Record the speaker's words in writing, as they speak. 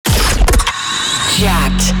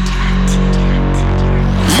Jacked.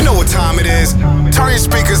 You know what time it is. Turn your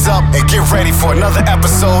speakers up and get ready for another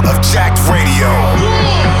episode of Jacked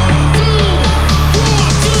Radio.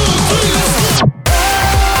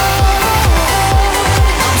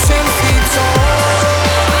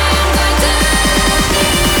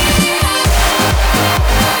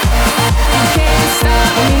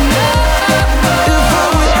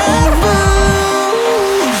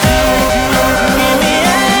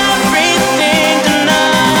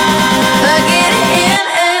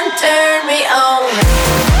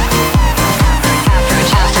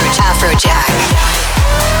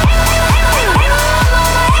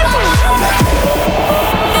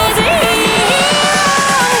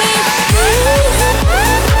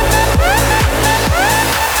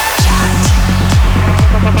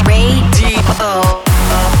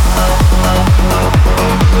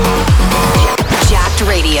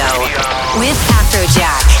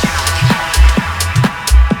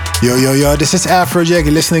 Yo, this is AFROJACK.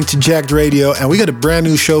 You're listening to Jacked Radio, and we got a brand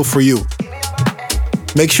new show for you.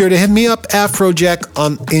 Make sure to hit me up, AFROJACK,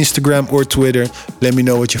 on Instagram or Twitter. Let me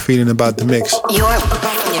know what you're feeling about the mix.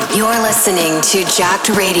 You're listening to Jacked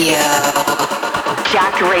Radio.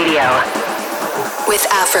 Jacked Radio with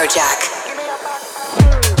AFROJACK.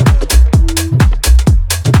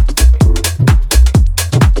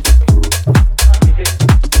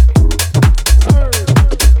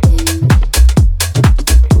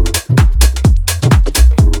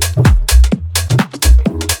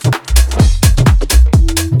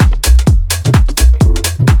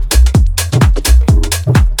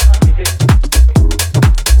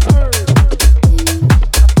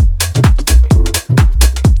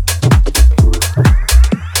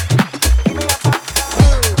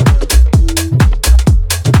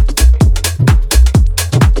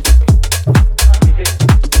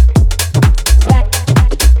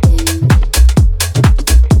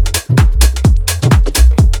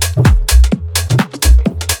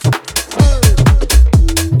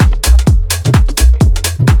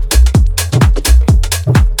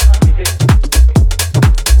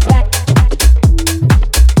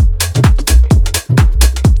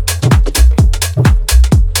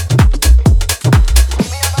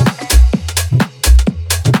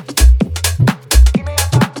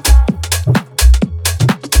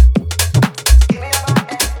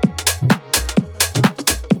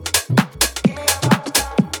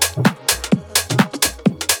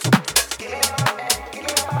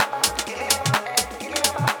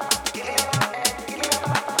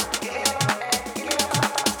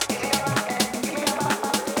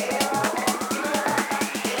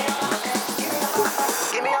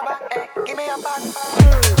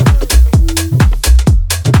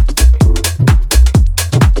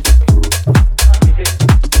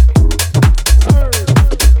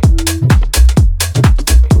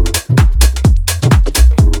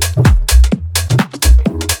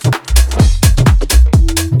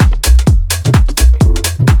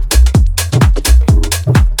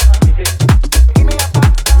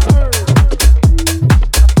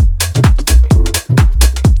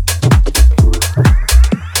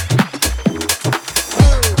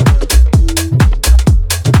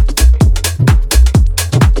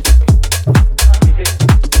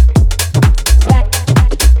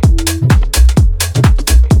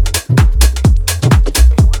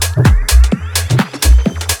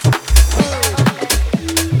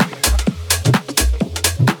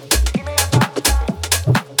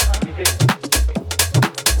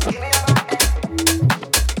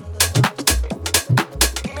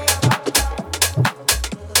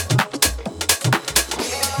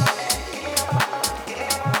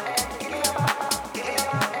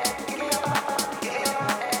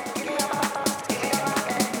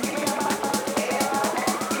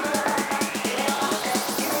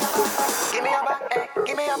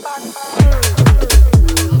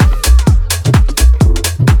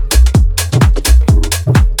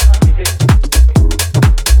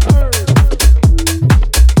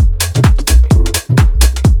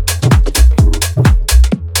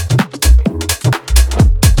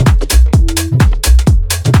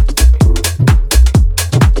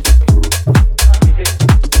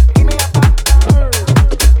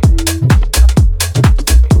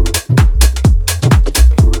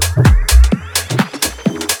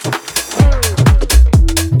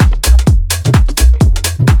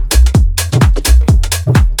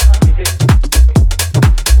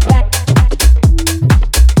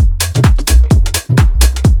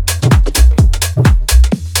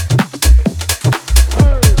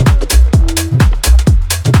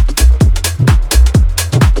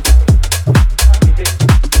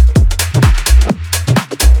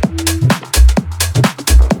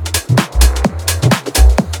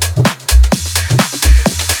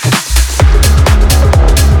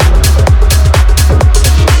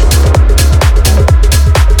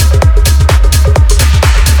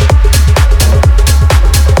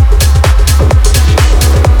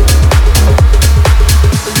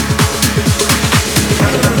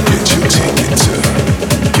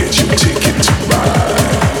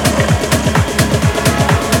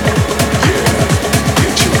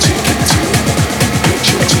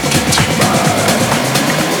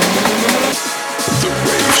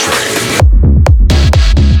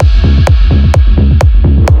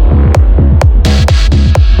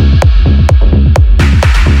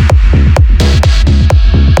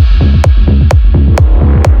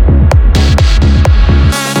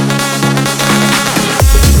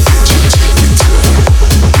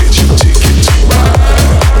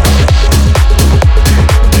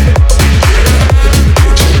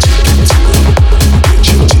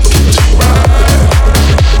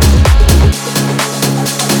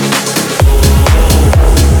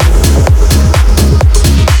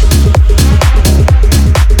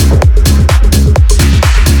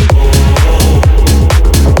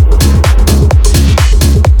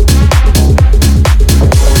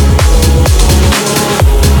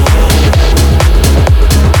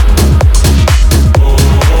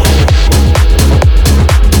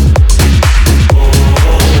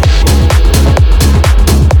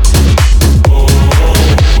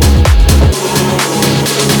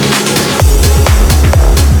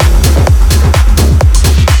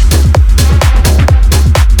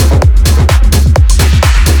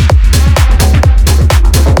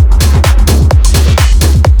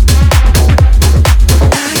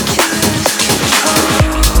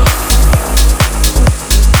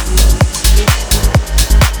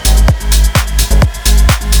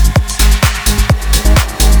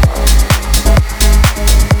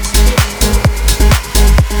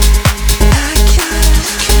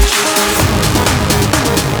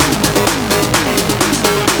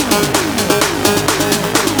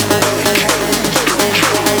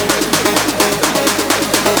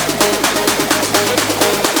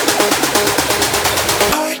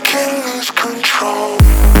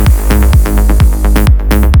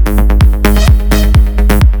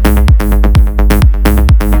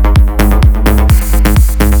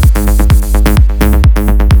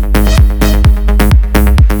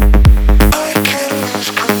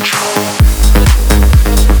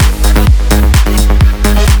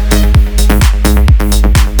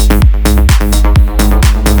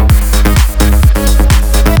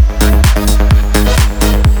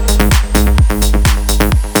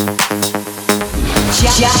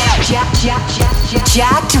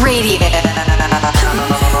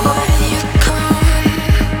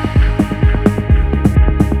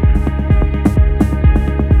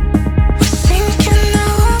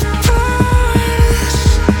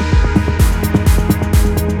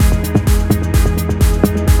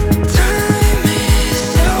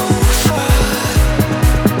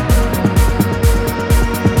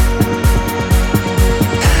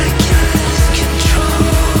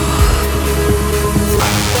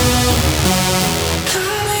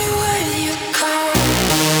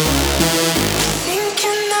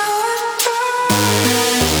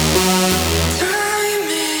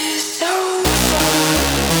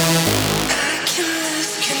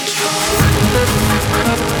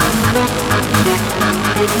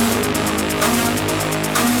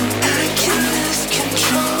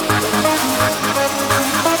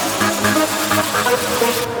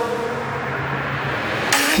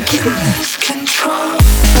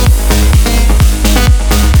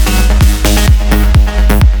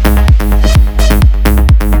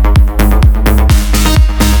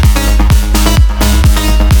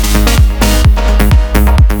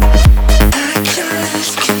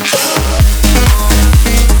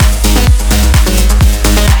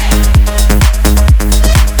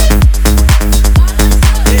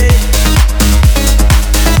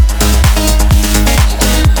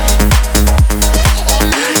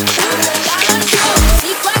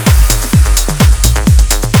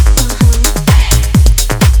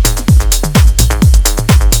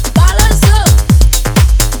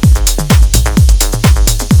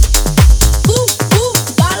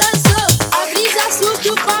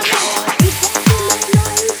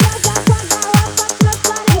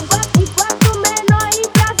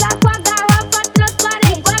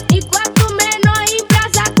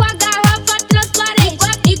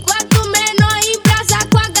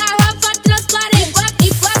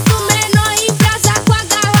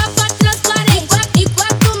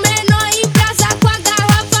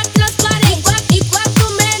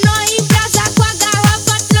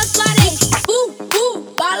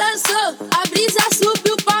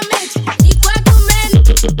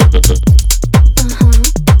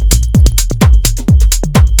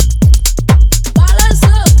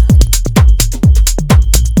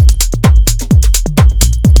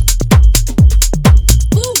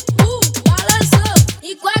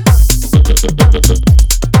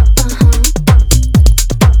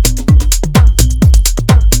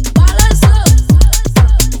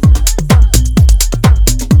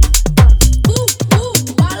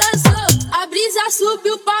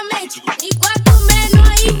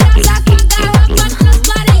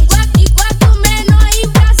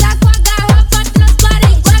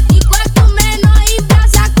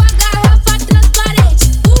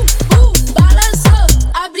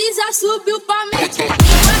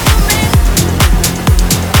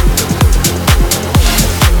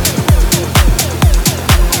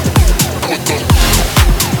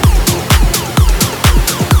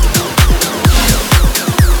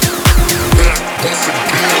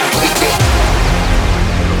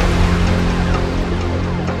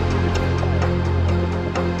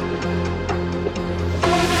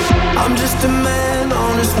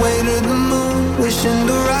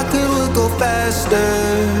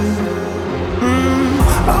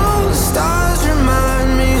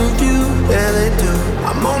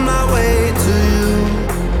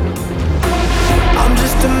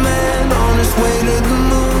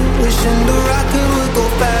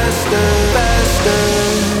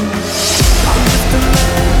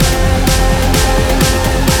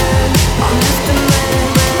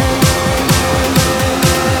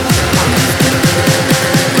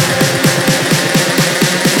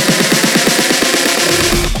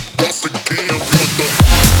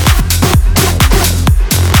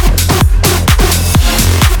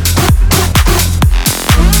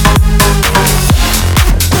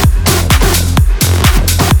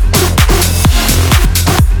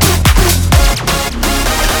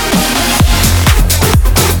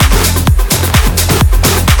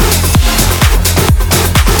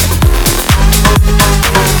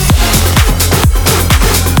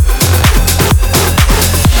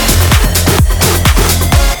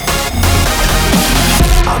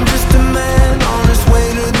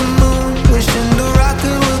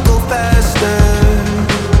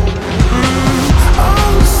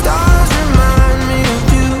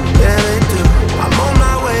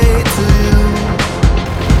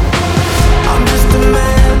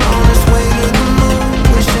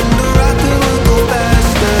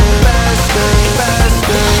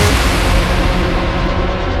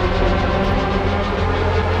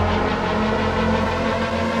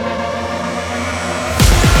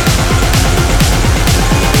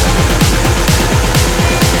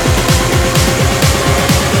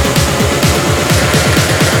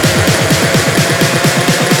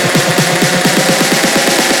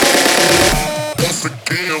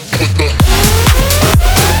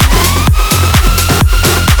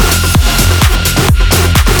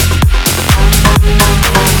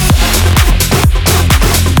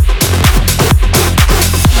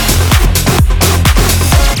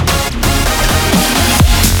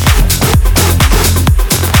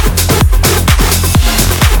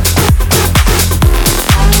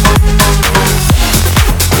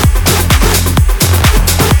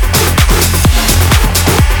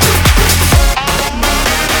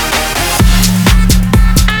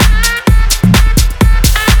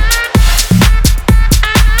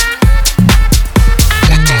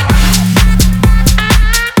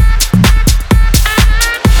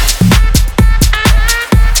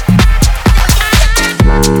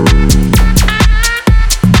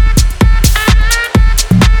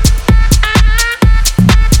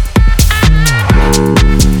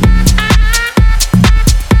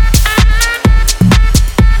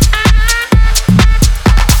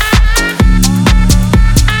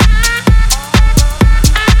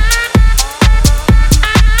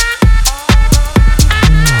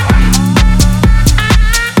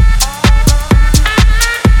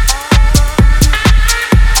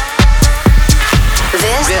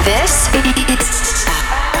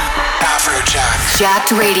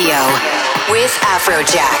 Jacked Radio with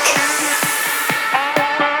AFROJACK.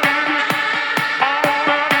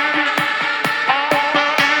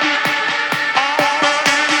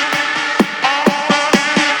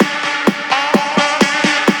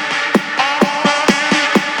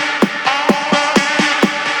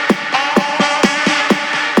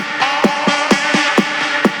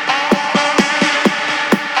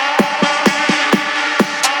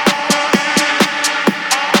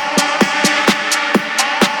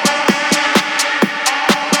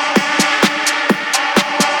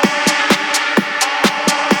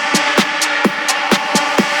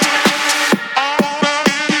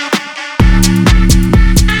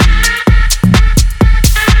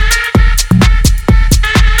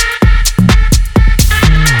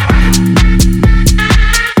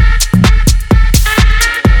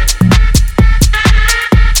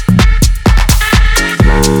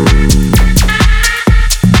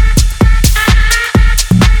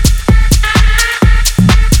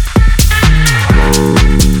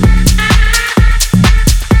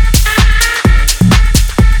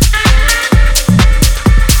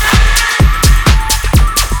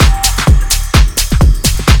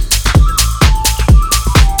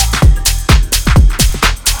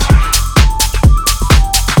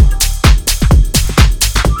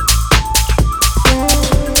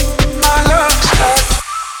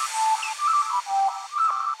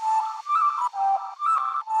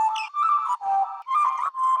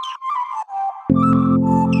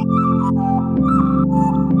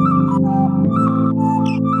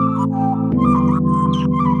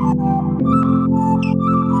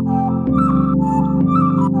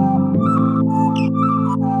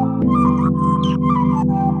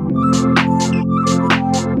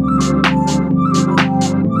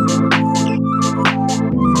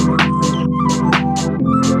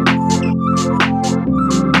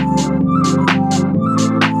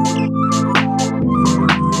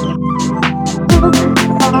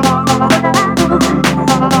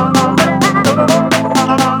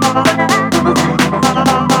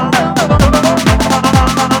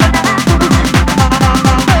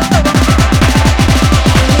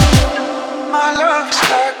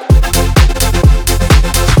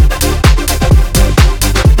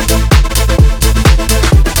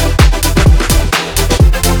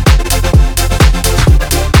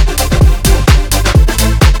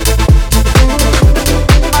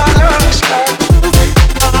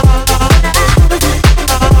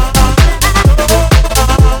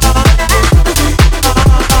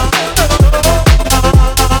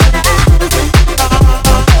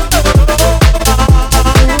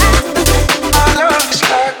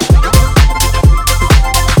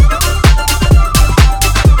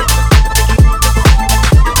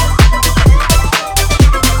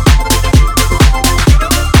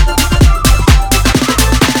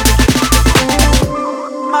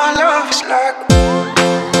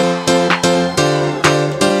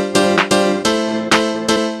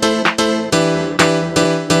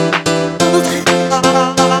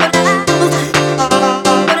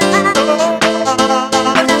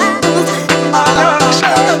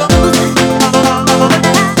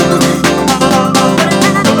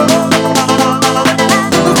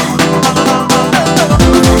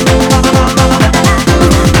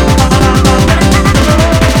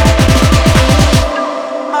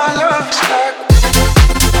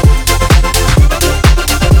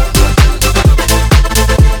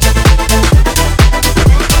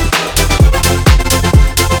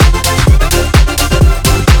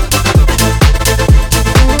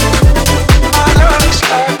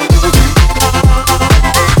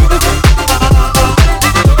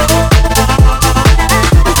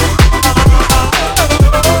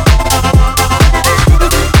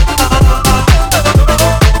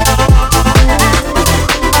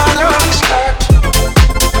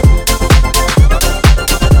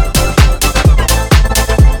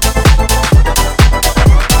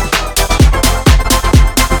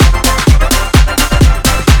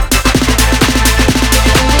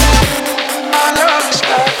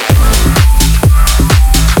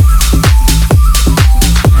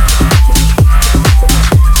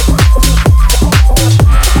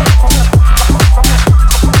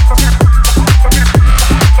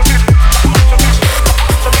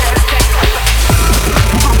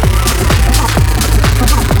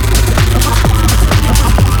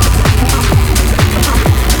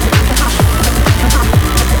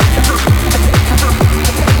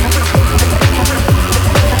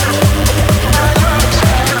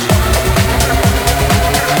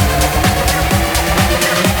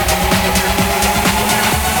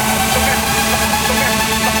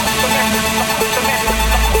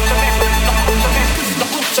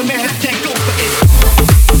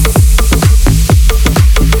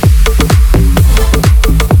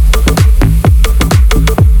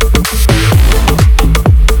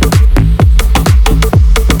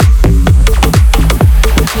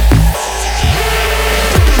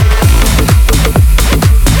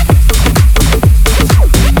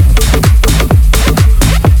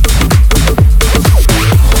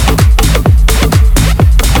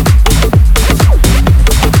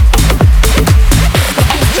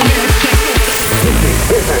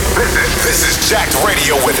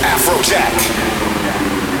 AFROJACK.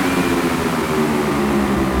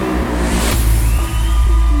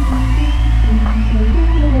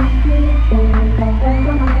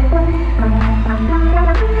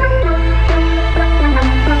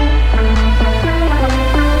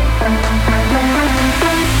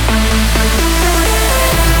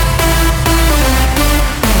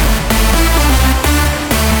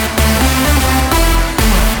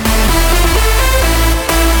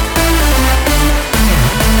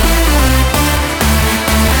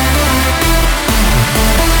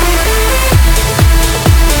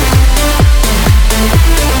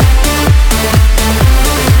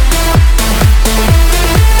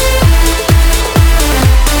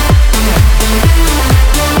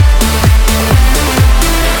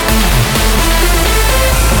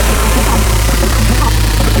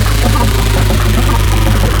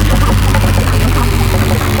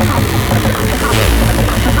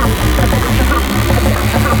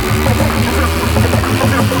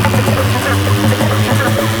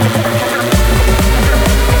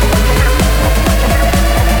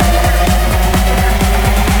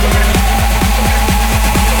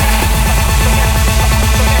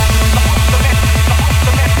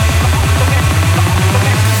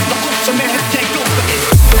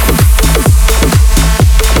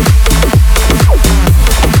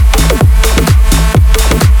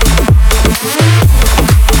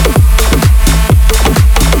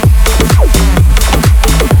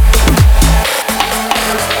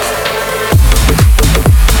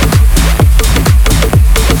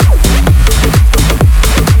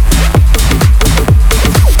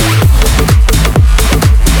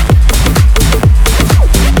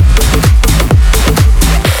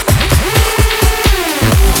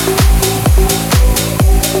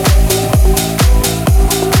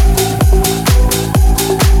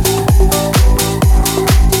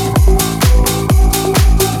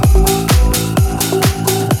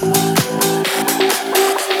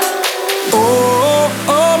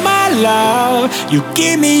 You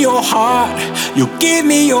give me your heart, you give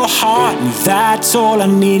me your heart, and that's all I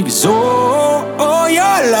need. 'Cause oh,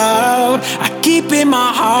 your love, I keep in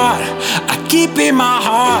my heart, I keep in my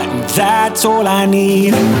heart, and that's all I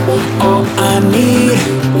need. All I need,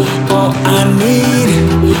 all I need,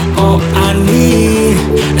 all I need,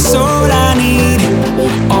 that's all I need.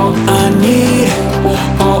 All I need,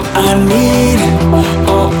 all I need,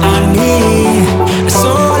 all I need, that's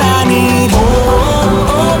all I need.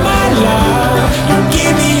 Oh, my love, you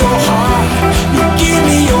give me your heart, you give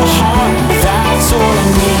me your heart, that's all I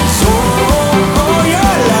need. So,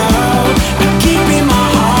 your love, I keep in my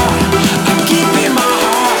heart, I keep in my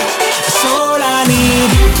heart, that's all I need.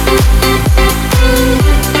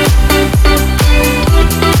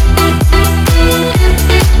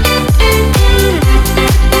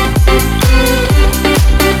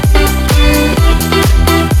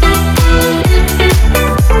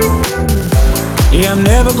 Yeah, I'm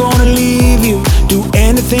never gonna leave you, do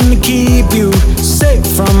anything to keep you safe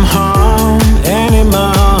from harm and in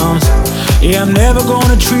my arms. Yeah, I'm never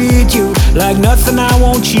gonna treat you like nothing, I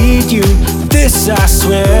won't cheat you. This I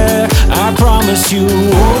swear, I promise you.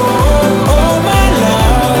 Oh, my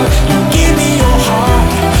love, you give me your heart,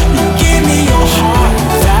 you give me your heart,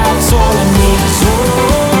 that's all I need. So,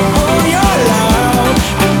 your love,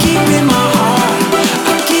 I keep in my heart,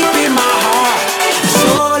 I keep in my heart, that's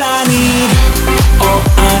all I need. All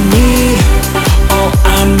I need, all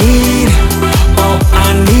I need, all I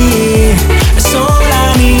need, that's all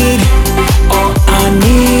I need. All I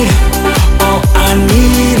need, all I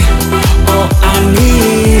need, all I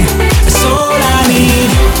need, that's all I need.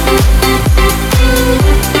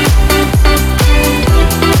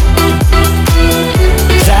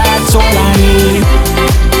 That's all I need.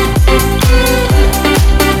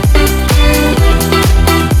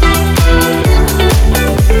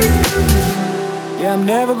 Yeah, I'm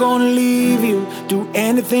never gonna leave you, do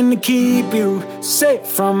anything to keep you safe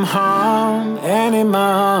from harm and in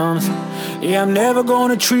my arms. Yeah, I'm never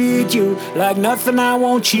gonna treat you like nothing, I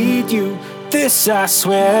won't cheat you. This I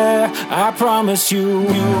swear, I promise you.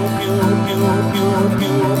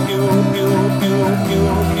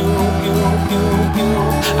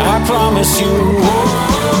 I promise you.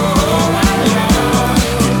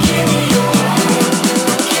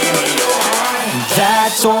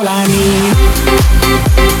 That's all I need.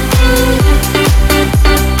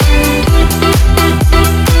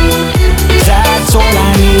 That's all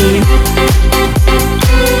I need.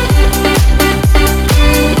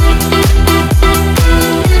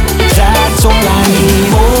 That's all I need.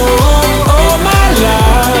 Oh, my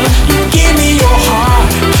love, you give me your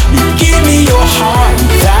heart, you give me your heart,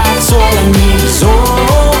 that's all I need. So,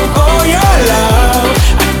 your love,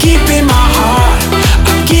 I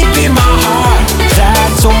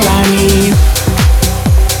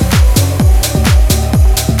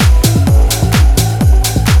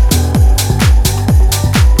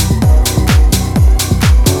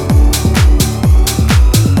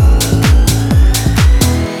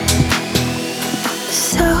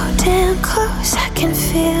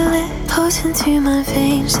coursing through my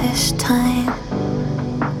veins this time.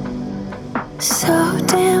 So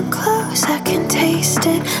damn close, I can taste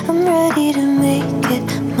it. I'm ready to make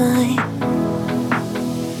it mine.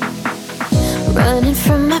 Running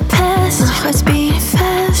from my past, my heart's beating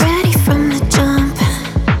fast. Ready from the jump.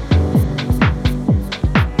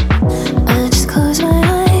 I just close my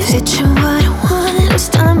eyes, picture what I want. This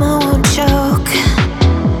time I won't choke.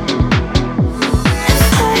 If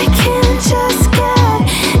I can just get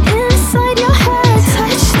inside your head,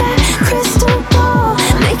 touch that crystal ball,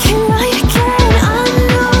 make it right again. I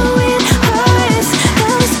know it hurts, but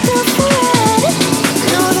I'm still forever.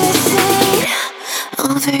 No, this ain't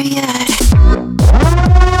over yet.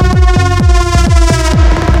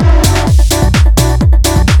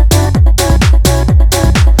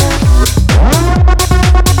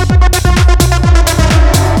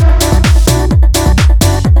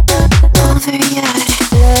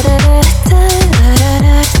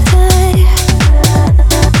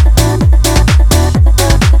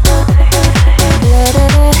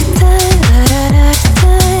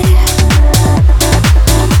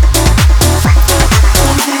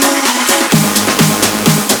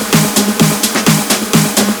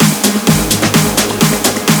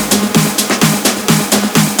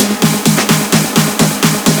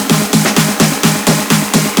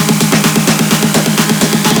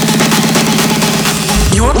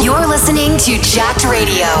 To Jacked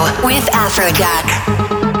Radio with AFROJACK.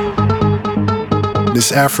 This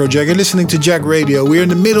is AFROJACK. You're listening to Jacked Radio. We're in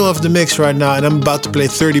the middle of the mix right now, and I'm about to play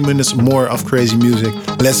 30 minutes more of crazy music.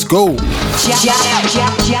 Let's go!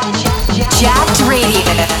 Jacked Radio.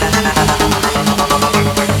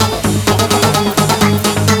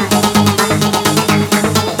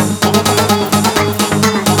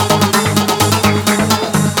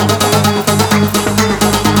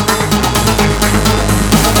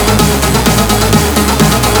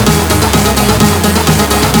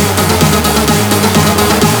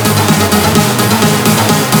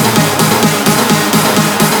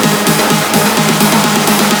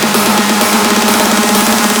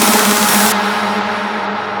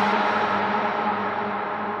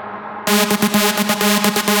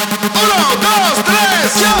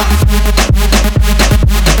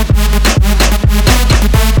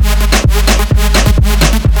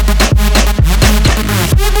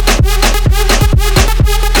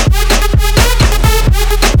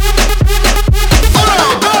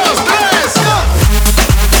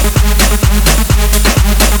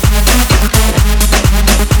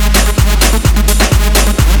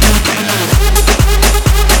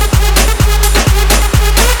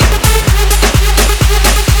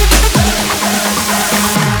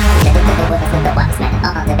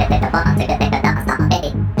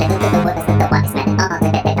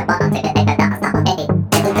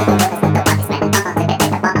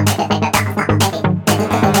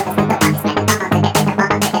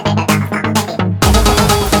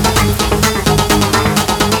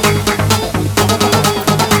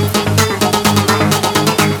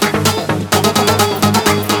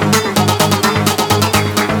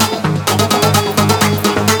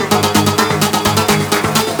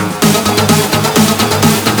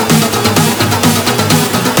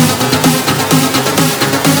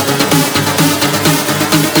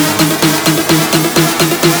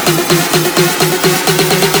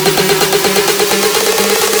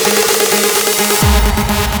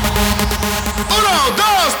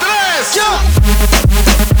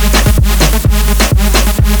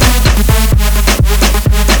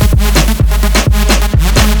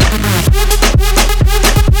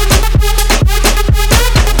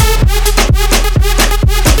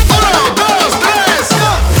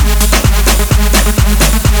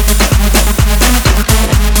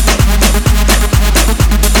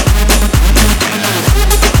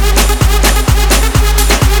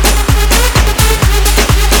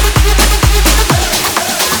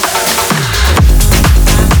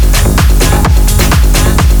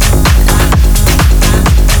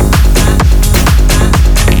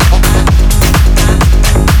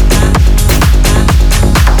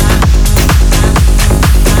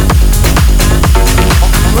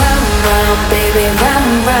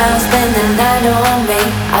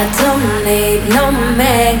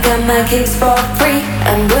 kicks for free,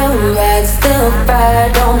 and we'll ride still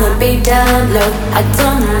ride on the beat down low. I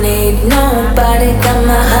don't need nobody, got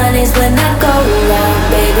my honeys when I go round,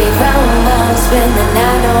 baby, round, round, spend the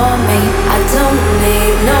night on me. I don't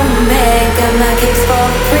need no man, got my kicks for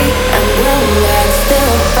free, and we'll ride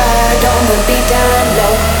still ride on the beat down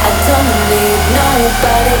low. I don't need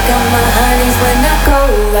nobody, got my honeys when I go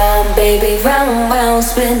round, baby, round, round,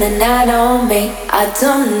 spend spend the night on me. I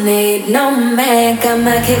don't need no man, got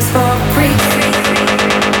my kicks for free.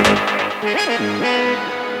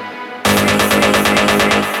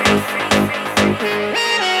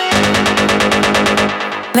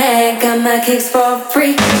 Man, got my kicks for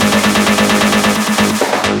free.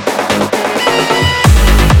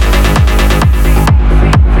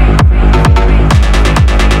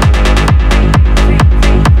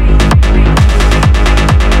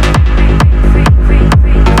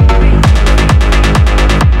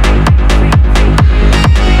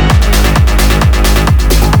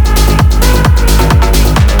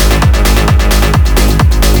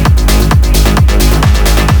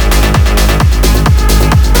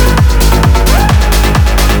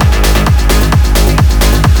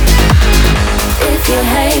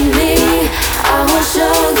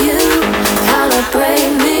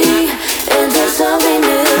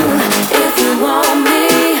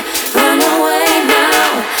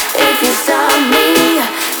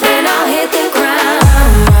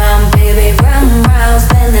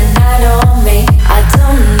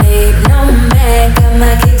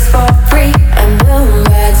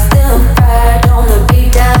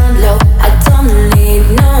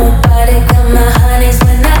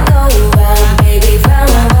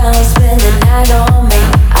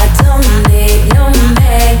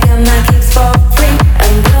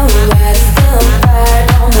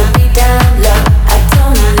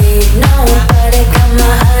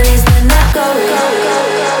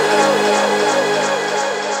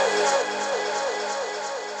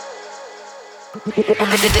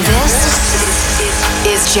 This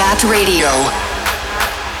is Jacked Radio.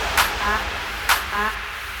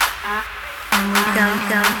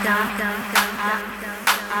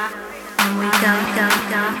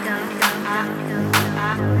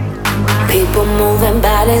 People moving,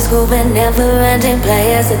 bodies grooving, never-ending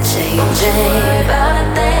players are changing. About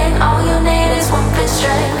a thing, all you need is one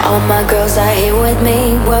constraint. All my girls are here with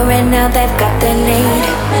me, worrying now they've got their need.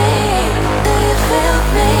 Do you feel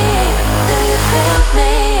me? Do you feel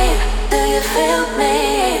me? Do you feel me?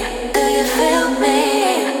 Do you feel me?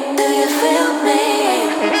 Do you feel me?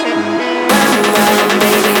 Round, round,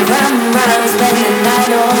 baby, round, round, spend the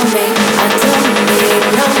night on me. I don't need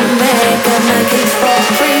no man, got my kicks for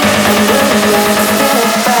free. I'm good, still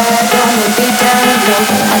bad, gonna be down low.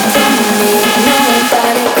 I don't need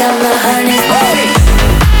nobody, got my honey's body.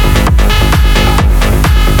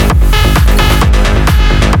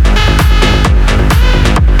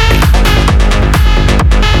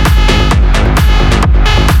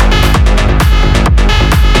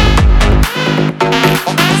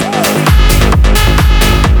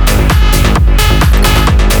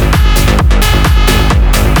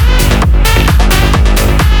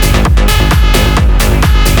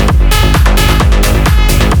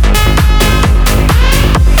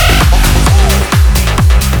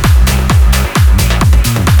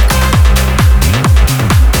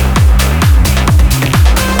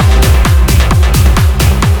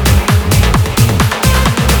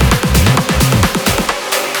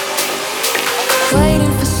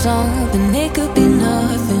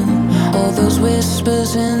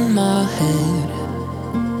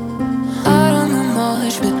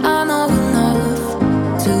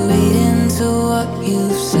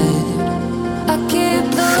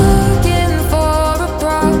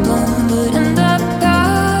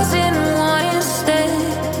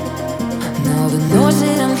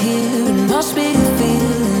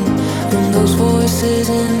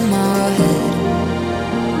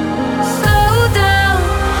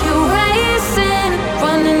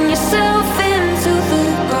 Running yourself into the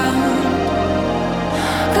ground.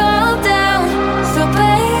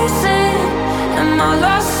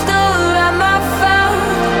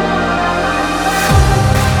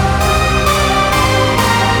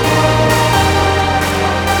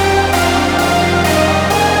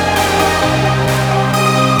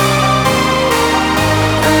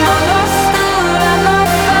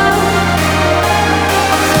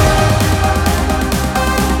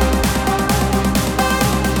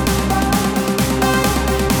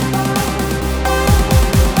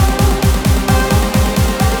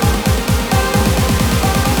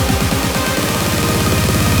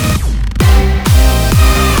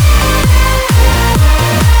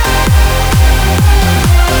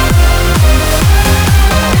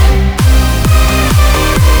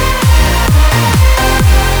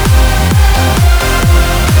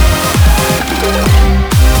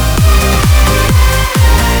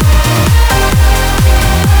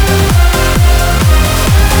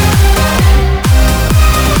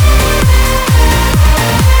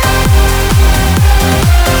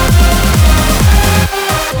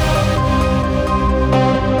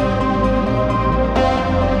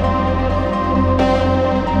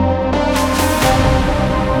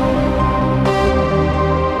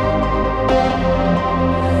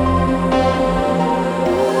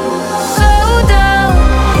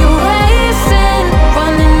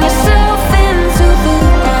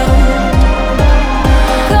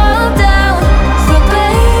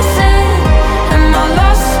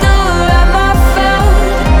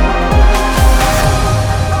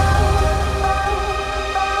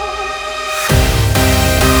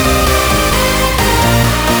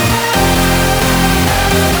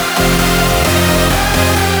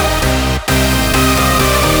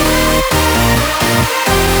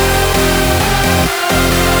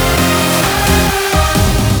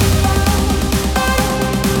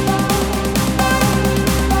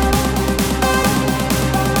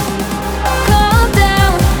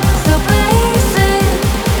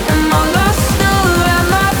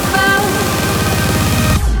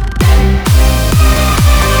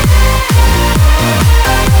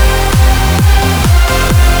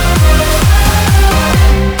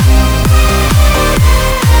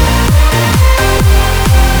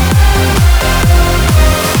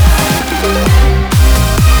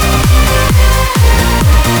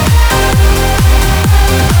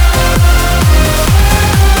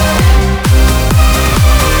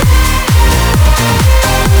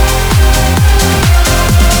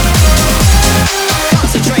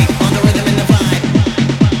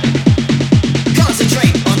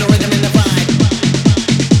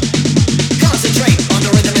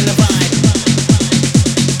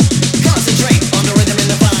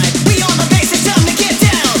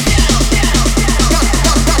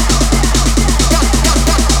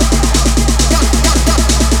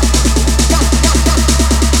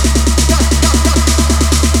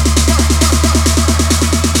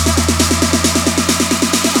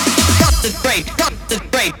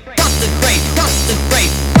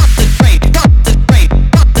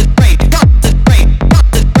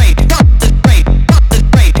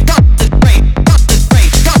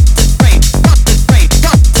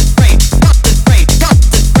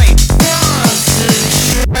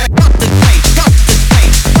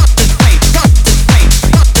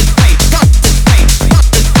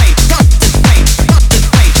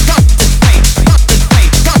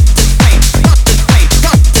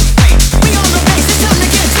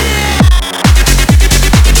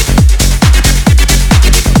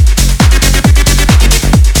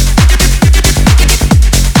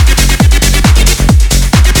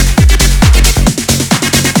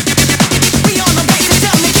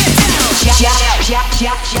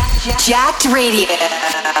 Jacked Radio.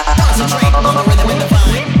 Concentrate on the rhythm and the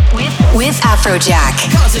vibe. With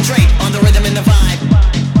AFROJACK. Concentrate on the rhythm and the vibe.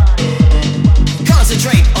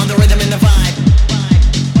 Concentrate on the rhythm and the vibe.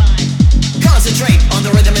 Concentrate on the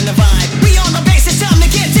rhythm and the vibe. We on the bass, it's time to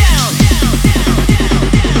get down.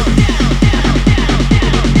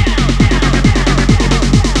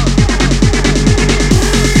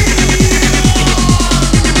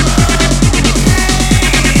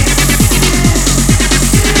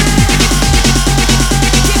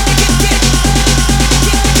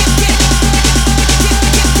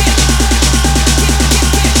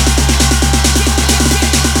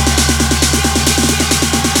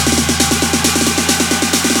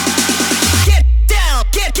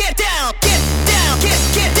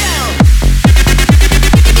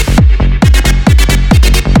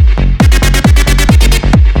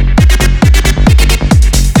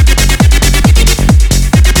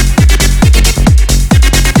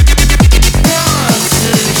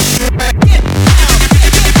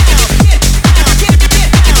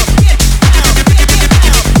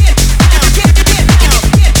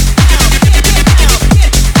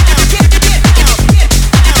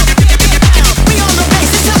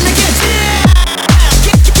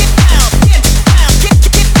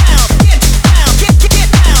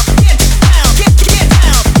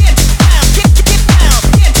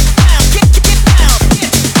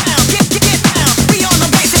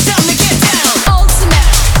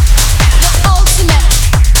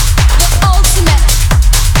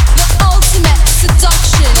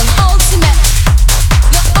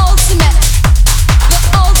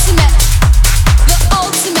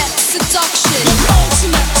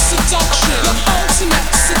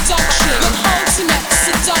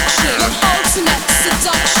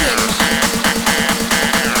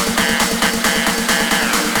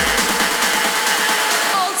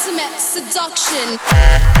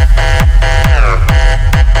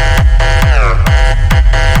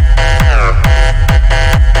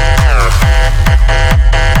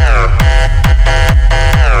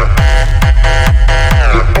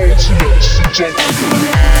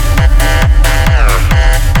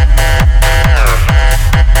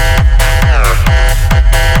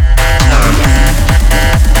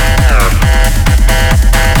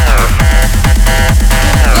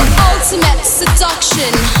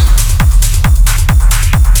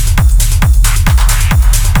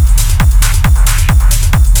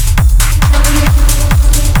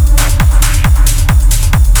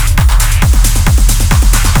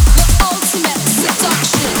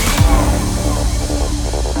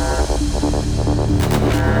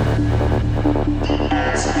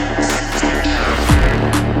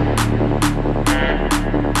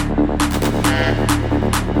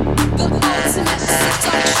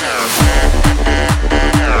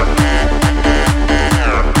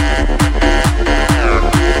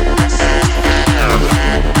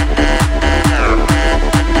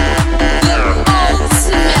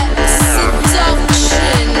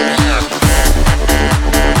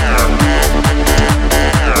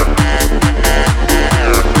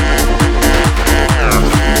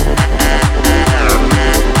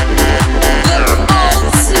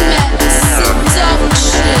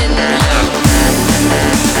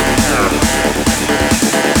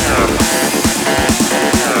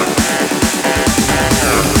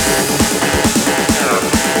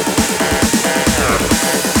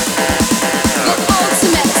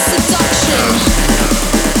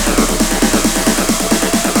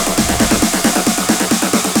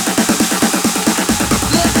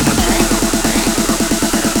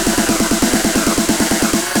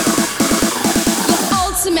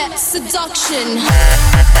 Seduction.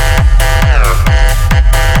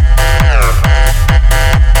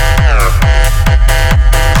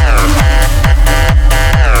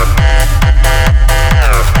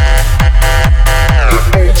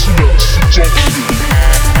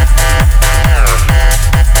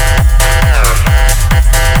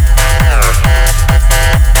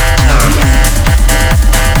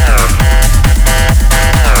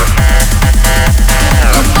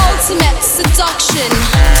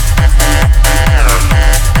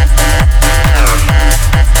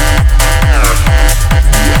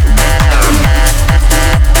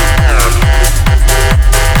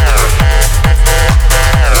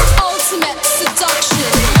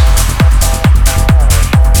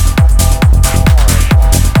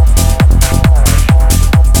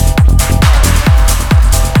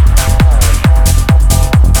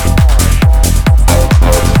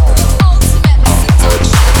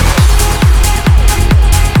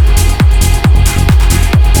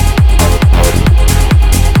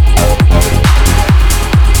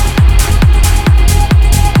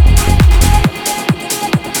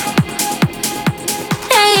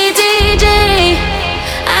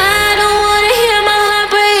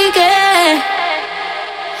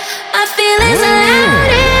 I feel it's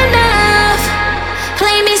loud enough.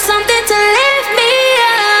 Play me something to lift me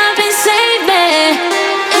up and save me.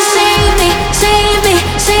 And save me, save me,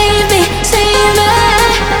 save me, save me.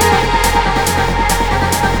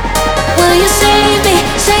 Will you save me,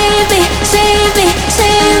 save me, save me,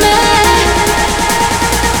 save me?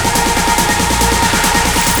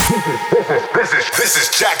 This is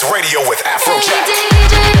Jacked Radio with AFROJACK.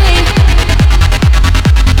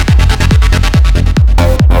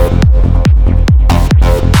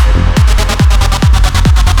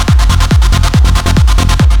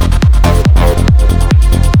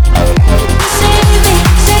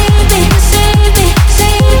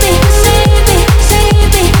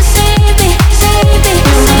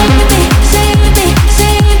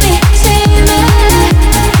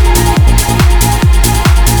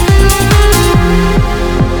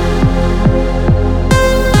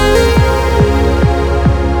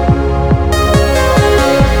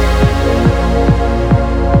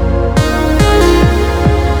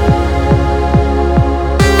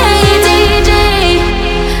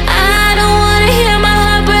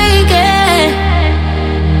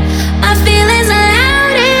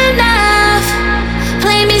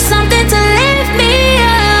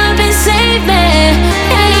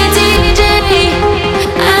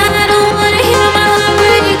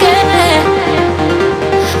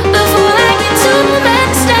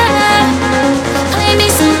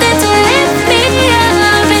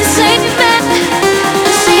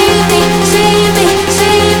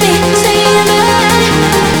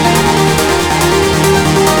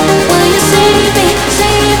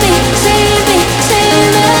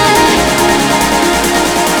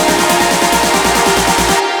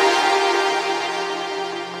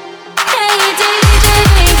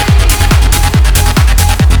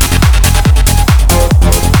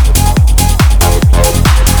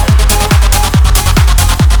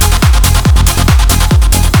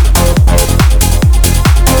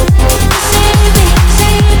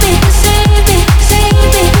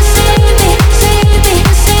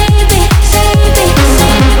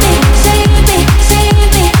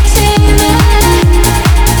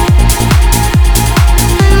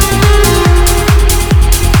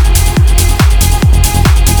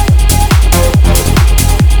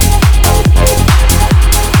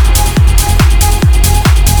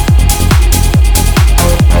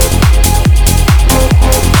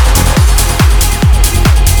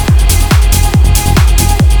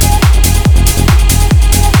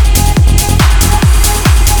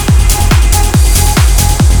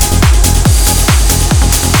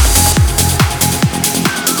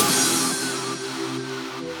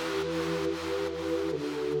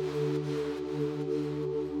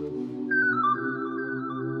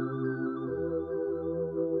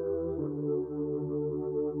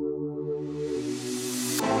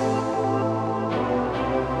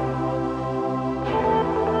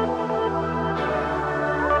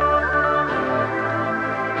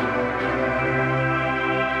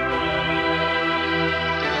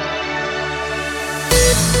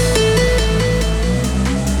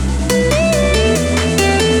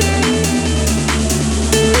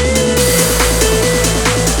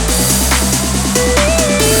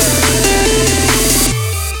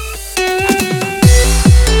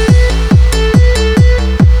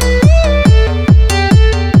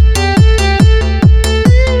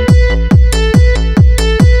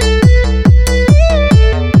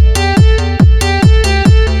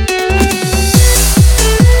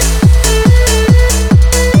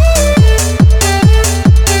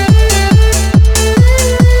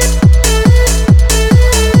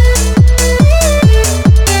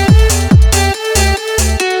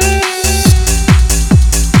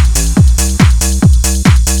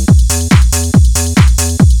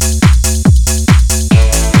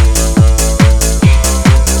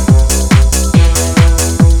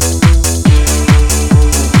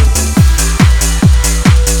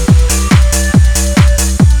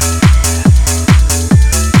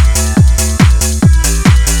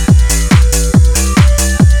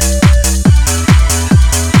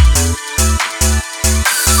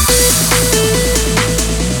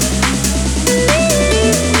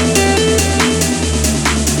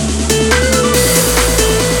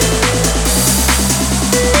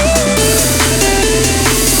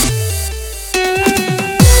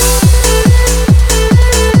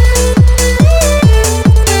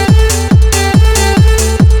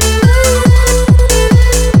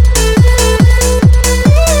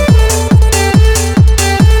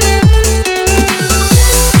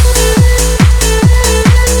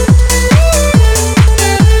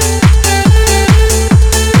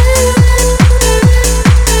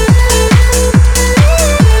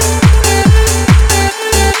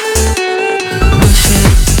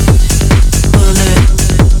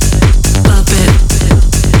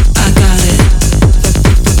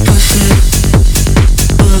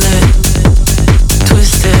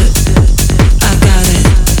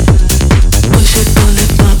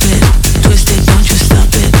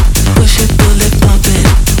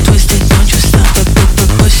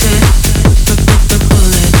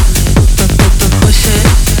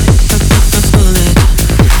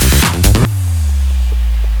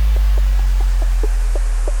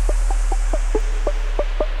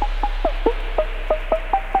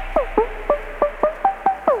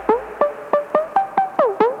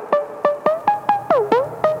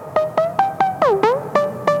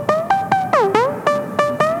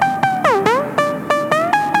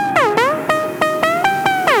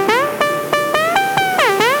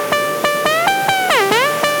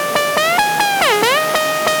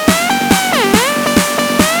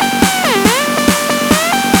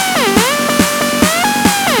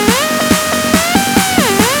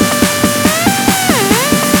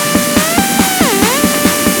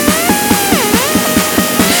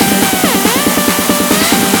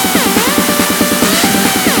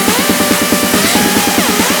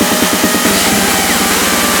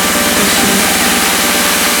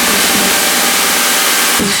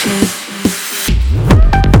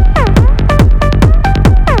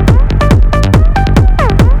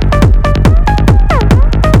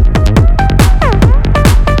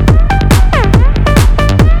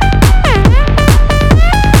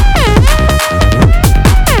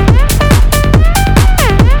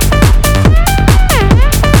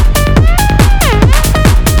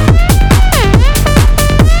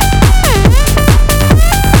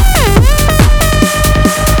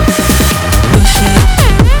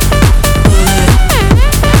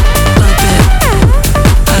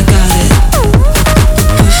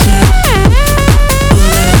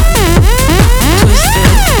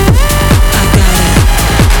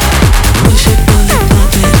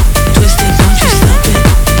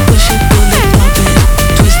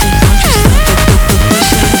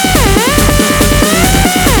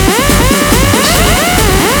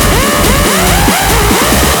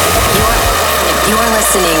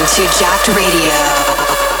 to Jacked Radio.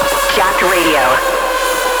 Jacked Radio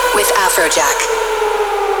with AFROJACK.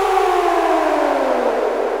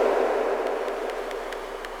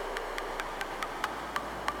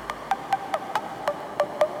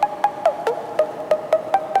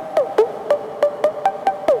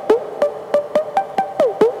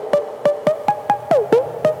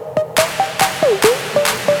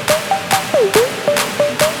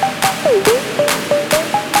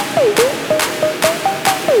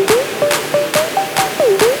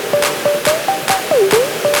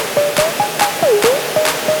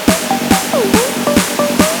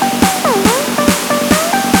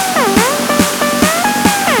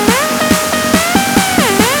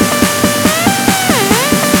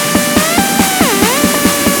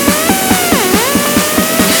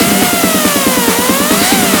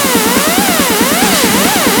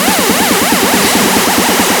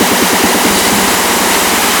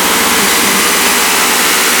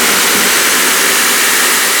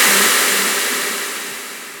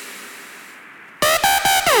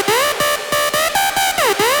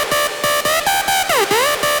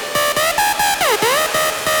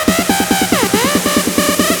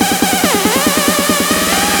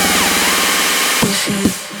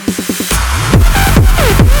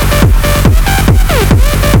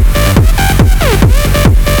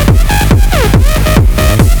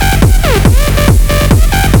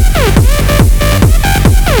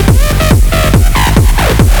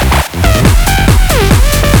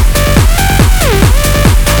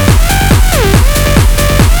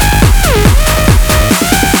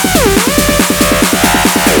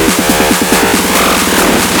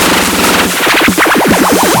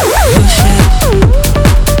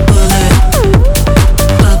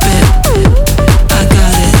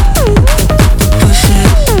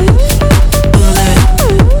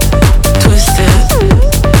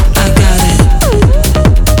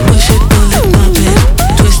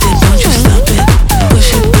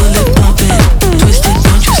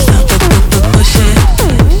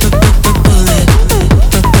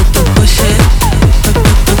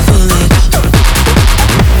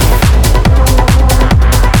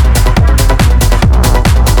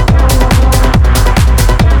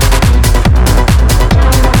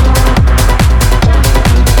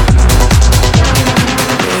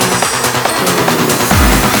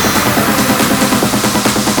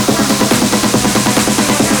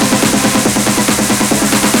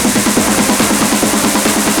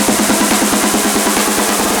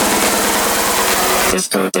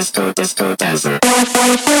 disco dancer.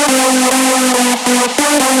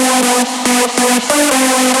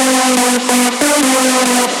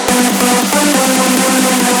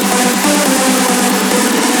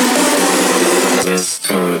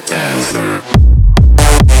 Disco dancer.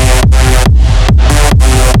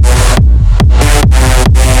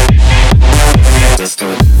 Disco.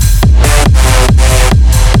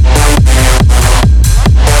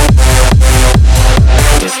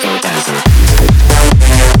 Disco dancer.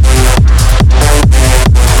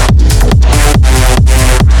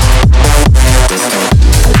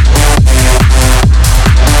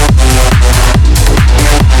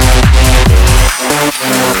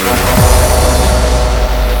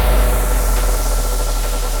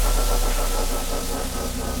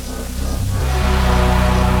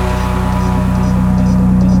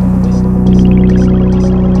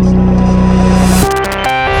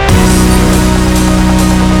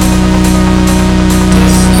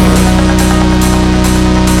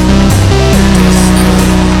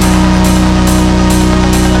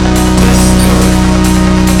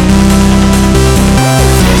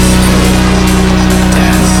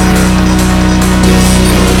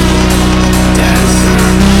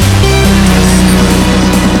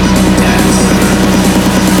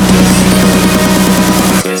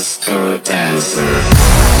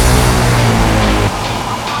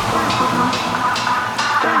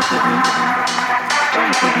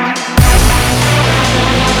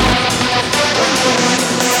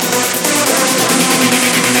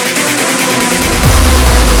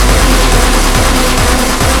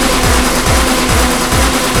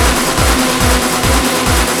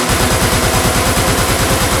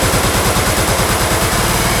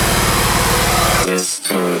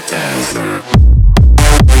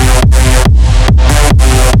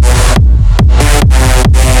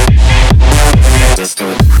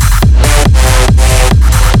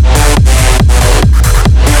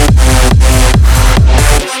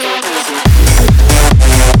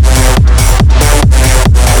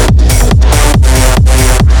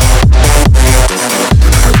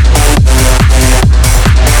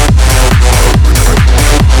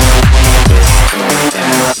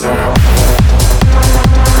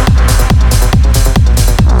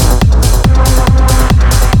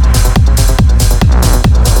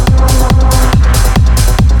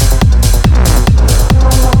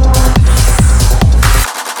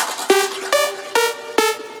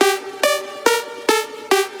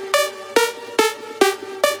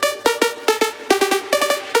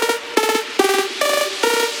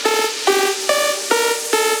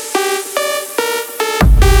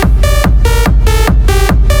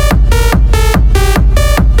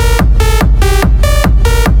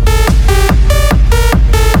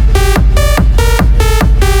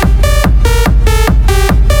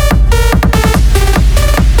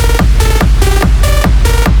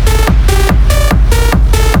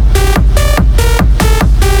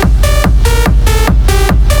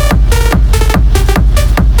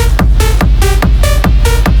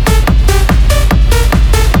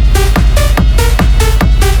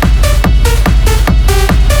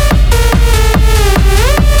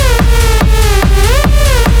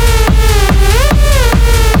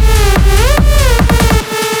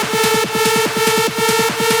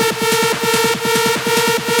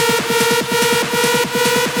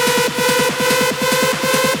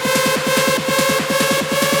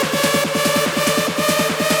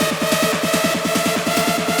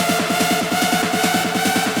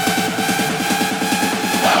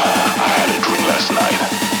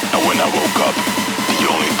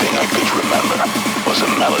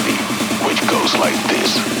 melody, which goes like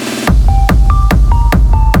this.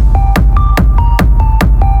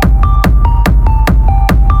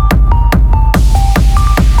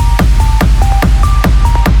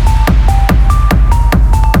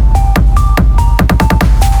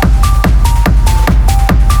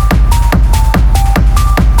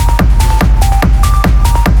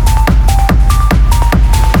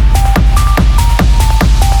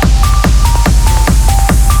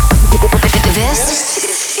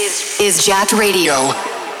 Is Jacked Radio.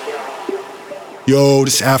 Yo,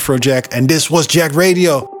 this is AFROJACK, and this was Jacked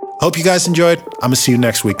Radio. Hope you guys enjoyed. I'm gonna see you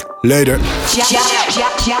next week. Later.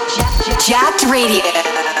 Jacked Radio.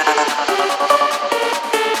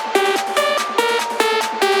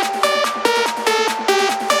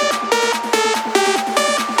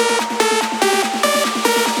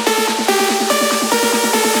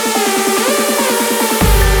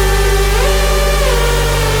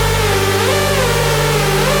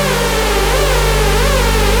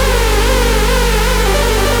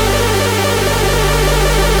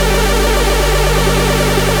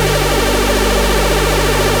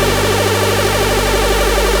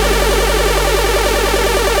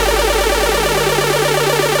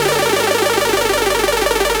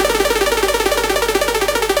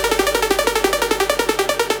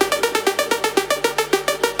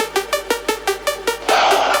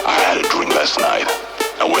 Last night,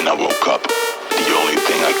 and when I woke up, the only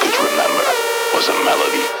thing I could remember was a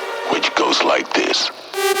melody which goes like this.